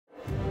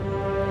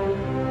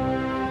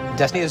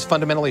Destiny has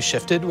fundamentally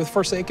shifted with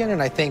Forsaken,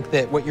 and I think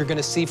that what you're going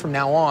to see from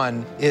now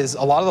on is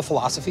a lot of the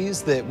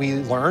philosophies that we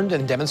learned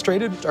and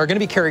demonstrated are going to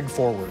be carried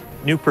forward.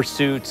 New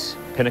pursuits,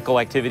 pinnacle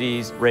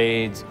activities,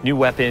 raids, new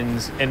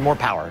weapons, and more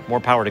power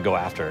to go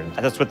after. And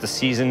that's what the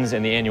seasons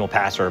and the annual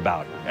pass are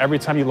about. Every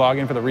time you log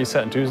in for the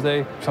reset on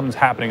Tuesday, something's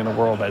happening in the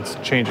world that's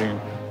changing.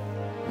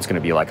 It's going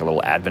to be like a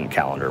little advent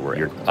calendar where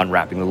you're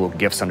unwrapping the little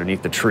gifts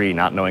underneath the tree,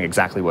 not knowing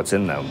exactly what's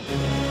in them.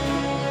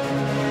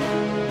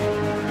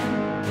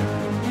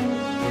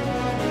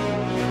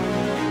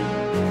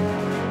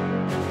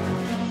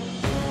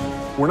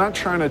 We're not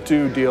trying to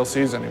do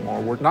DLCs anymore.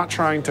 We're not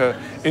trying to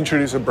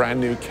introduce a brand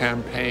new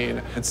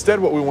campaign. Instead,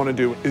 what we want to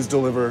do is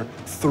deliver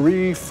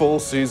 3 full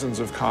seasons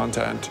of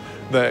content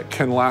that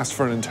can last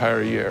for an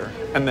entire year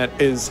and that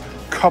is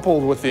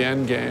coupled with the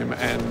end game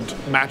and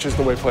matches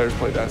the way players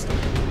play Destiny.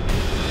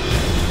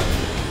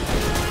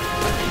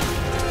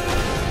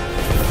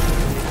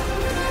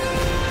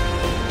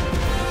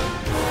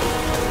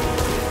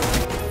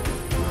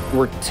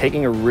 We're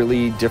taking a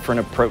really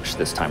different approach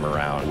this time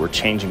around. We're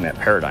changing that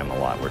paradigm a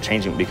lot. We're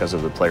changing because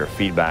of the player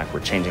feedback. We're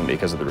changing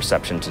because of the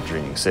reception to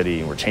Dreaming City.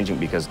 And we're changing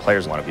because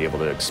players want to be able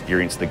to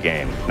experience the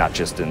game, not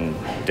just in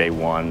day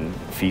one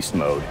feast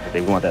mode.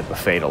 They want that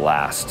buffet to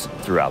last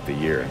throughout the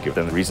year and give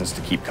them the reasons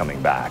to keep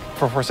coming back.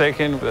 For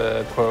Forsaken,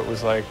 the quote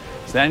was like,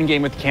 it's an end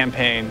game with a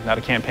campaign, not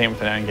a campaign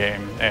with an end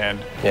game. And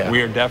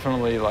we are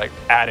definitely like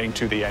adding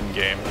to the end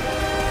game.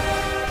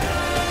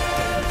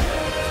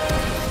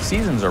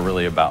 Seasons are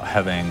really about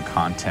having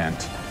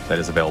content that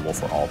is available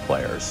for all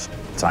players.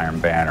 It's Iron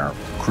Banner,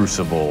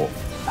 Crucible,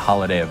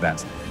 holiday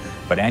events.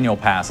 But Annual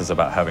Pass is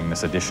about having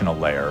this additional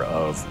layer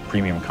of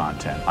premium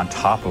content on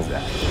top of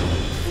that.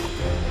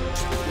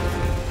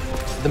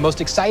 The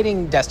most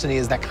exciting Destiny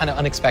is that kind of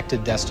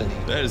unexpected Destiny.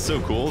 That is so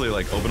cool. They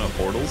like open up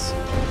portals.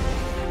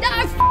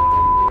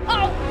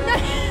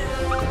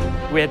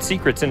 We had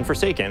secrets in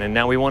Forsaken, and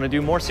now we want to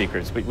do more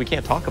secrets. But we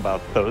can't talk about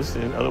those,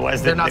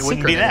 otherwise They're not it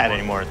wouldn't be that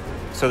anymore.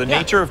 So the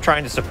nature of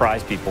trying to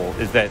surprise people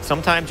is that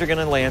sometimes you're going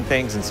to land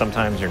things and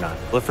sometimes you're not.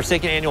 The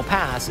Forsaken Annual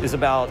Pass is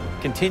about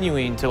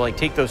continuing to like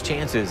take those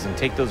chances and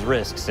take those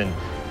risks and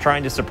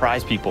trying to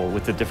surprise people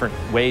with the different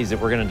ways that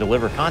we're going to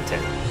deliver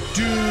content.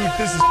 Dude,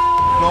 this is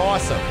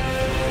awesome.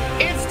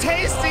 It's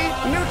tasty,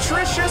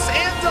 nutritious,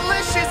 and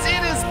delicious.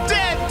 It is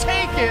dead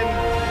taken.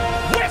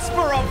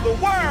 Whisper of the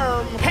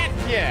worm. Heck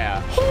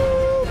yeah.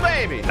 Woo,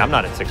 baby. I'm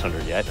not at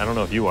 600 yet. I don't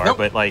know if you are,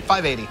 but like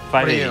 580.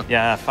 580.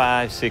 Yeah,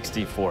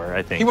 564,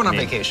 I think. He went on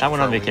vacation. I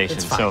went on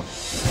vacation, so.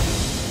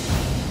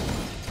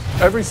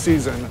 Every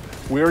season,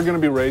 we are going to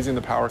be raising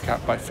the power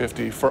cap by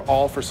 50 for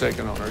all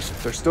Forsaken owners.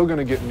 They're still going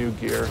to get new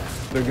gear.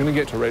 They're going to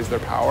get to raise their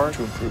power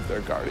to improve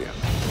their Guardian.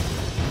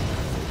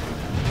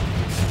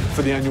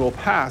 For the Annual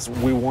Pass,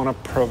 we want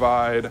to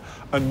provide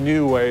a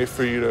new way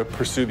for you to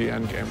pursue the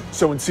end game.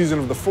 So in Season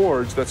of the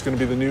Forge, that's going to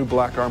be the new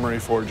Black Armory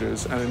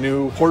forges and a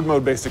new Horde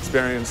mode-based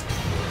experience.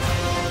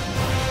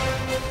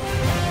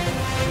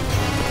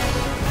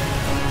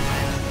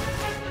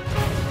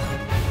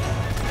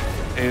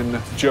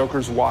 In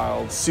Joker's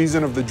Wild,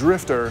 Season of the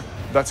Drifter,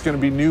 that's going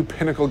to be new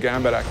Pinnacle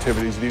Gambit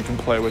activities that you can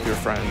play with your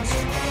friends.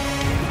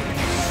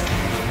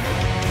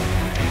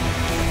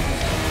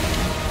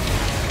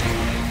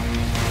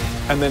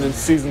 And then in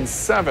Season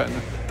 7,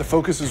 the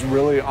focus is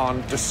really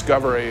on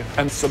discovery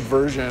and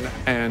subversion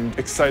and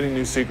exciting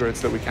new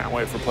secrets that we can't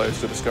wait for players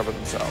to discover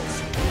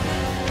themselves.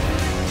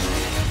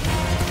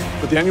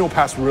 But the Annual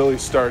Pass really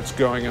starts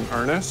going in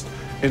earnest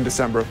in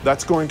December.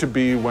 That's going to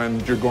be when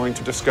you're going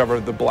to discover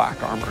the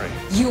Black Armory.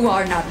 You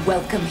are not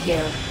welcome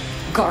here,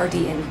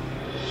 Guardian.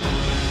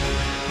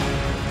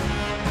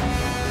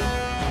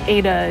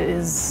 Ada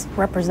is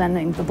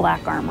representing the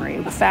Black Armory,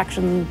 a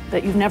faction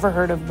that you've never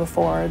heard of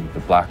before. The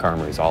Black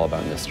Armory is all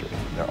about mystery.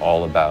 They're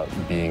all about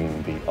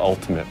being the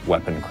ultimate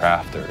weapon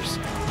crafters.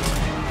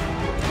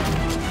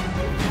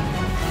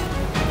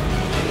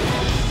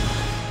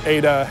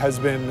 Ada has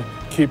been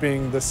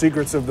keeping the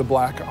secrets of the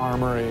Black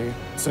Armory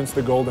since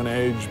the Golden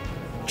Age,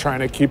 trying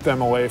to keep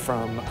them away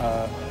from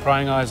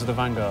prying eyes of the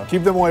Vanguard.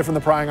 Keep them away from the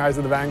prying eyes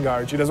of the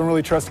Vanguard. She doesn't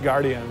really trust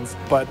Guardians,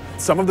 but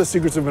some of the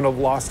secrets have been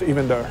lost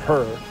even to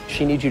her.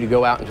 She needs you to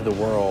go out into the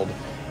world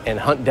and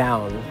hunt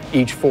down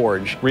each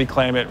forge.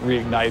 Reclaim it,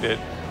 reignite it,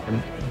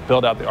 and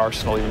build out the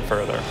arsenal even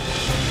further.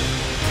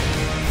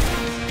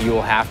 You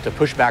will have to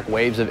push back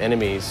waves of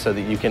enemies so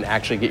that you can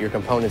actually get your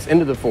components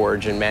into the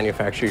forge and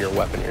manufacture your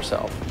weapon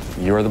yourself.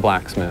 You're the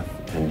blacksmith,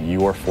 and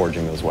you are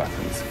forging those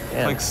weapons.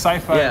 Yeah. Like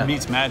sci-fi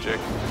meets magic.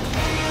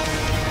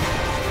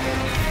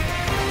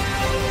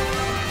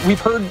 We've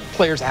heard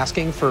players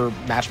asking for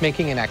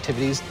matchmaking and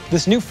activities.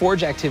 This new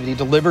Forge activity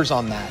delivers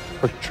on that.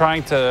 We're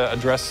trying to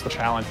address the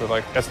challenge with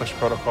like Escalation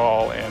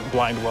Protocol and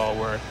Blindwell,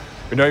 where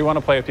we know you want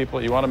to play with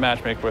people, you want to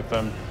matchmake with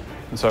them,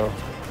 and so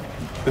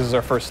this is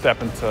our first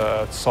step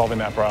into solving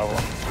that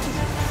problem.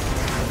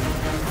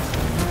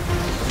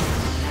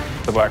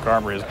 The Black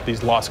Armory is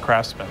these lost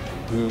craftsmen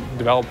who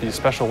develop these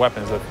special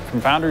weapons that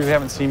from founders we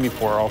haven't seen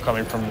before, all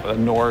coming from the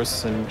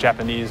Norse and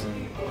Japanese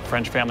and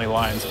French family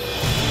lines.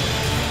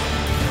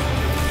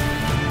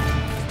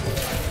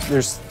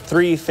 There's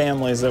 3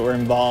 families that were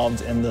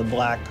involved in the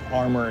Black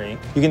Armory.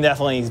 You can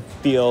definitely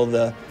feel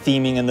the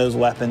theming in those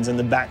weapons and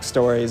the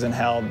backstories and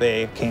how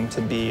they came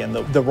to be and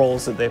the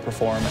roles that they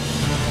perform.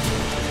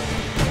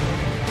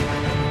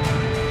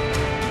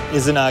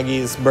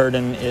 Izanagi's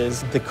Burden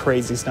is the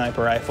crazy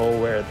sniper rifle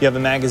where you have a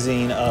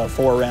magazine of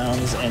 4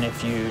 rounds, and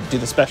if you do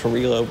the special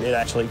reload, it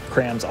actually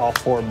crams all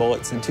 4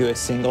 bullets into a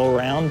single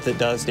round that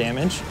does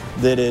damage.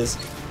 That is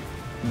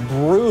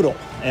brutal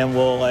and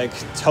will like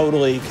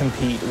totally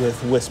compete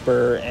with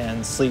Whisper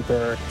and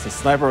Sleeper. It's a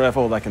sniper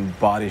rifle that can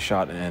body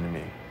shot an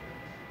enemy.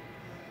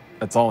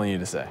 That's all I need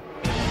to say.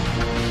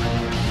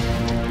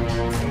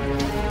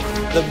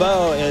 The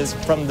bow is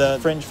from the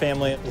Fringe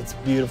family. It's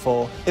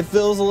beautiful. It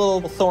feels a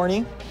little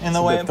thorny in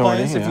the way it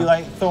plays. If you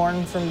like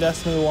Thorn from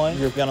Destiny 1,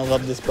 you're gonna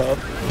love this bow.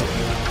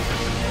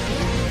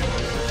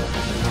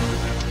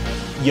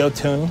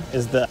 Jotun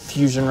is the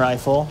fusion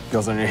rifle.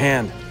 Goes on your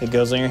hand. It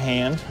goes on your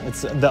hand.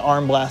 It's the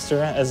arm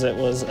blaster, as it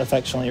was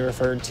affectionately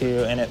referred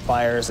to, and it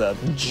fires a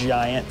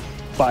giant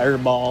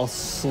fireball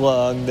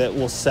slug that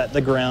will set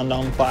the ground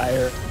on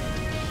fire.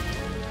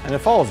 And it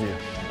follows you.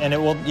 And it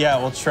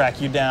will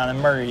track you down and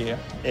murder you.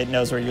 It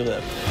knows where you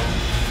live.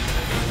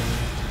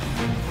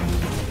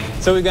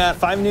 So we've got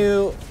 5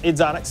 new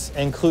exotics,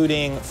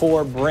 including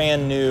 4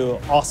 brand new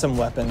awesome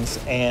weapons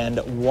and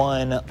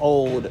 1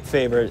 old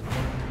favorite.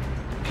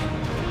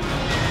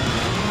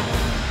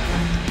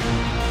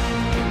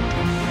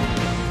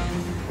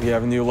 We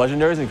have new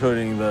legendaries,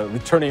 including the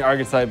returning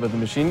archetype of the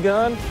machine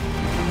gun.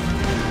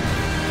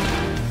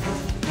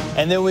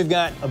 And then we've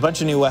got a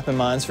bunch of new weapon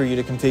mods for you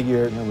to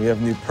configure. And we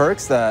have new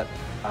perks that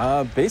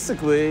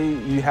basically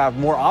you have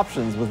more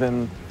options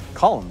within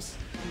columns.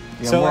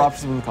 You have more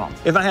options within columns.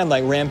 If I had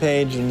like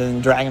Rampage and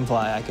then Dragonfly,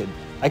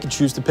 I could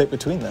choose to pick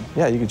between them.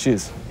 Yeah, you can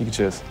choose. You can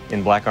choose.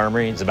 In Black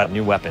Armory, it's about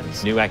new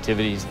weapons, new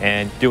activities,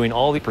 and doing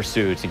all the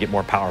pursuits to get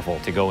more powerful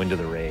to go into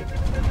the raid.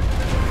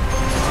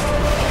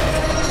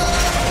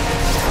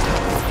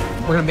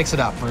 We're gonna mix it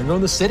up. We're gonna go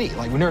in the city.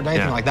 Like, we've never done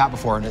anything like that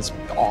before, and it's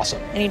awesome.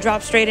 And you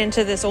drop straight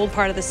into this old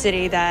part of the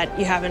city that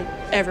you haven't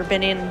ever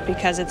been in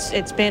because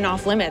it's been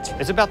off limits.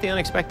 It's about the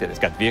unexpected. It's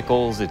got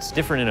vehicles. It's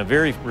different in a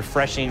very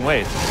refreshing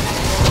way.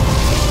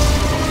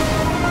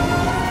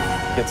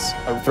 It's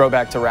a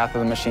throwback to Wrath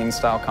of the Machine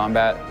style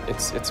combat.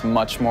 It's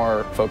much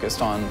more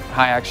focused on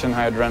high action,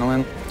 high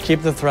adrenaline.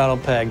 Keep the throttle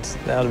pegged.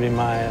 That would be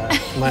my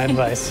my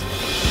advice.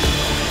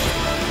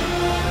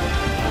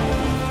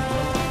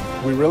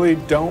 We really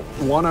don't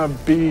want to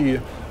be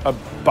a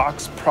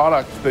box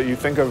product that you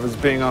think of as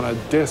being on a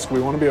disc.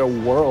 We want to be a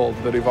world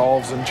that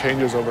evolves and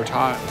changes over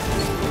time.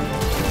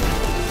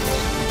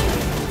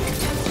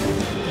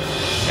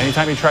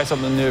 Anytime you try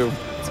something new,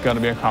 it's going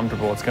to be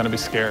uncomfortable, it's going to be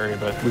scary,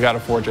 but we got to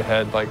forge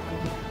ahead. Like,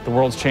 the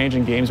world's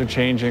changing, games are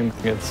changing,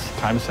 it's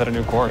time to set a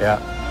new course. Yeah.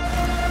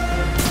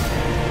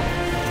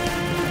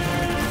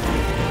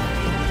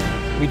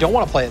 We don't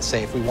want to play it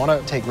safe. We want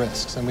to take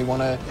risks, and we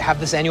want to have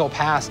this annual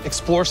pass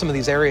explore some of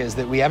these areas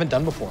that we haven't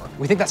done before.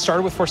 We think that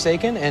started with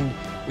Forsaken, and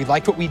we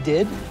liked what we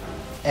did,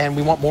 and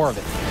we want more of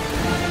it.